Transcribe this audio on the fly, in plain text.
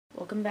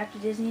welcome back to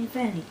Disney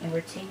Infinity, and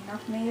we're taking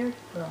off Mayor,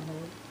 we're on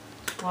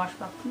the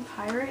swashbuckling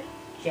pirate,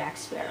 Jack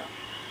Sparrow.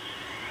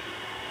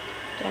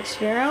 Jack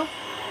Sparrow? Hope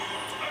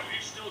you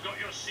still got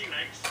your sea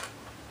legs.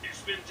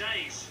 It's been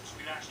days since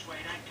we last weighed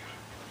anchor.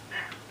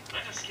 Now,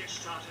 let us get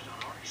started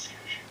on our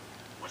excursion.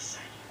 What say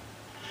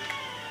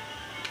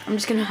you? I'm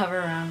just gonna hover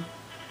around.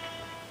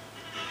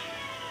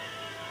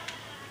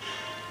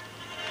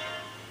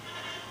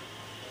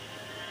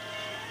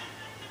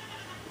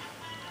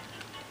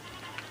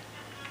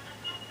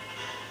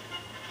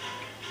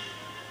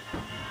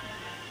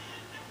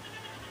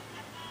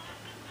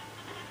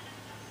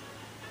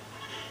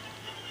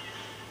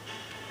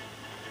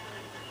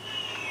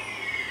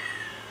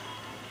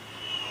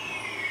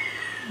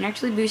 It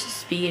actually boosts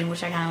speed,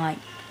 which I kind of like.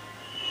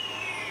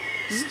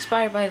 This is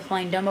inspired by the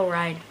flying Dumbo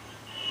ride.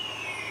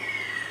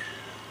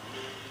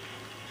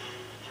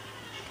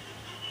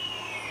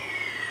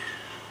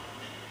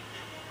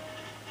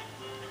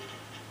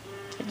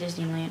 At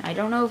Disneyland. I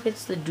don't know if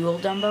it's the dual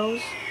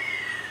Dumbos.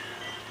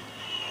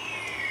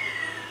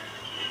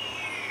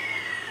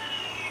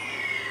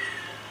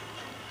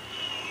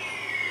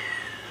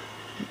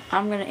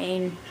 I'm gonna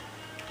aim.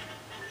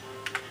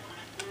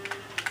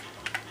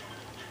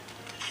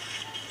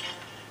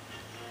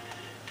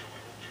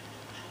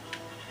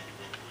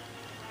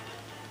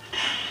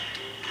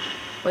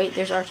 Wait,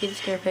 there's Archie the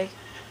Scare Pig.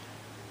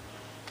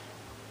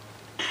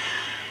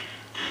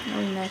 No,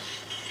 we missed.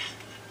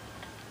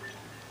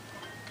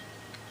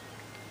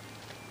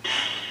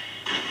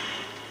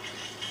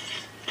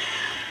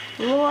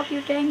 Blow up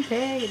your dang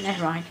pig.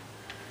 Never mind.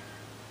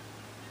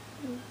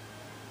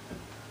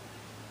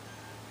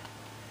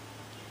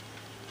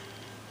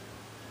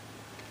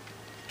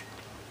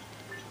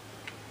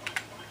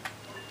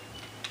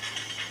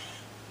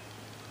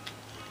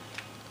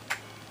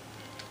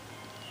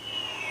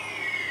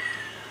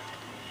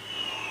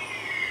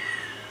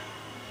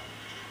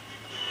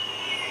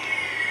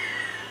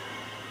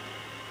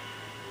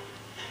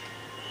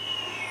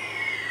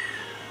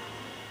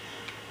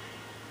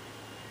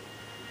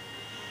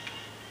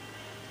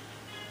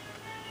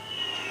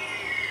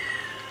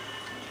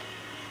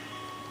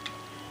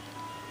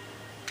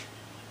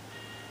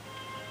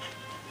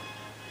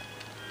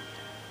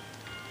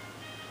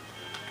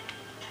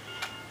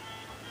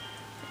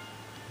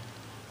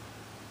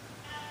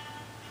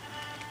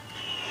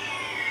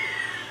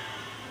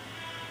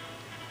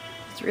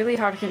 It's really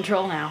hard to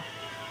control now.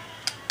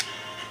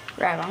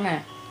 Grab, I'm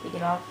gonna take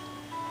it off.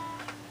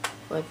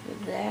 Put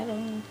that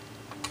on.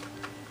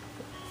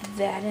 Put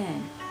that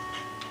in.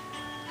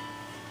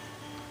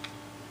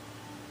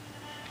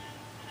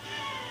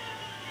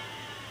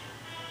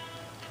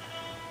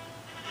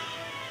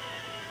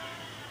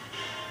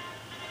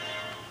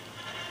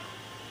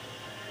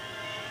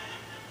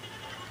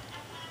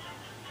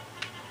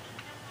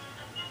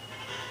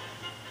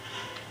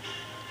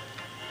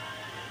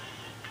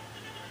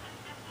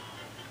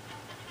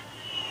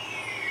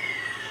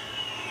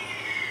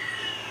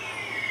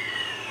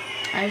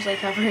 I was like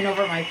hovering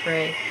over my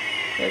prey.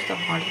 There's the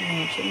Haunted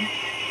Mansion.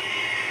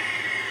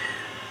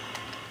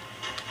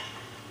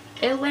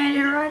 It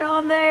landed right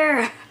on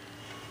there!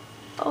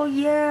 Oh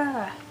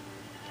yeah!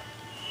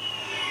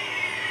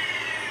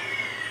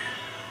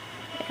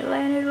 It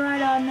landed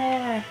right on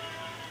there!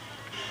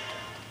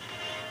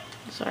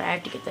 Sorry, I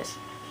have to get this.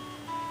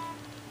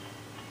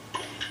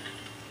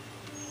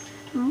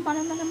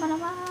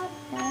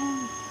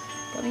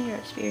 Got me your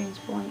experience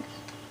points.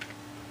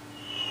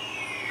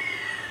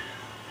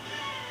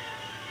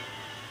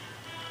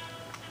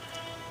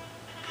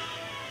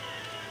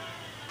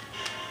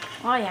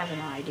 I have an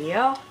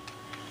idea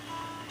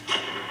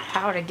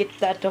how to get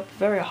that up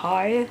very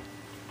high,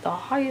 the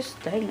highest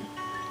thing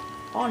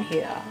on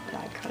here, and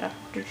I kind of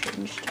have to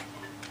change stuff.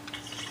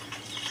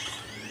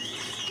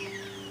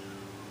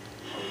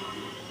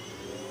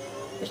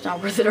 It's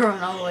not worth it to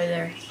run all the way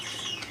there.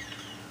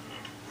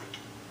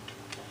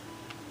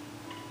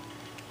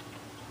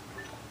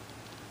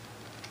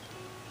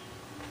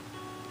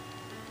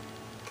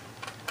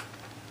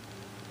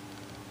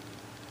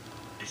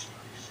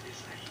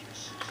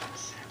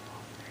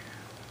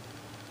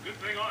 Good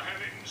thing I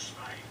have it in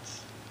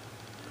spades.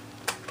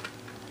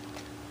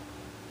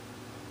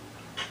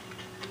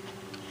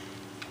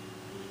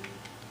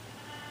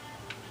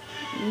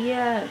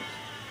 Yes.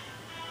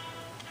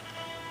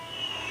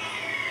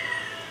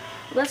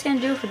 Well, that's gonna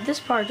do it for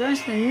this part. Join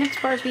us in the next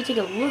part as we take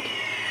a look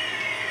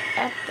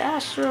at the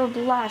Astro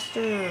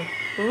Blaster,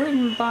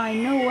 written by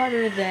no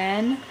other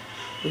than.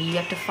 Well, you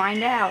have to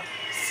find out.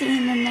 See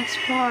you in the next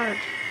part.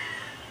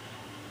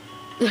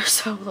 They're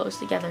so close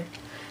together.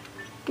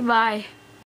 Goodbye.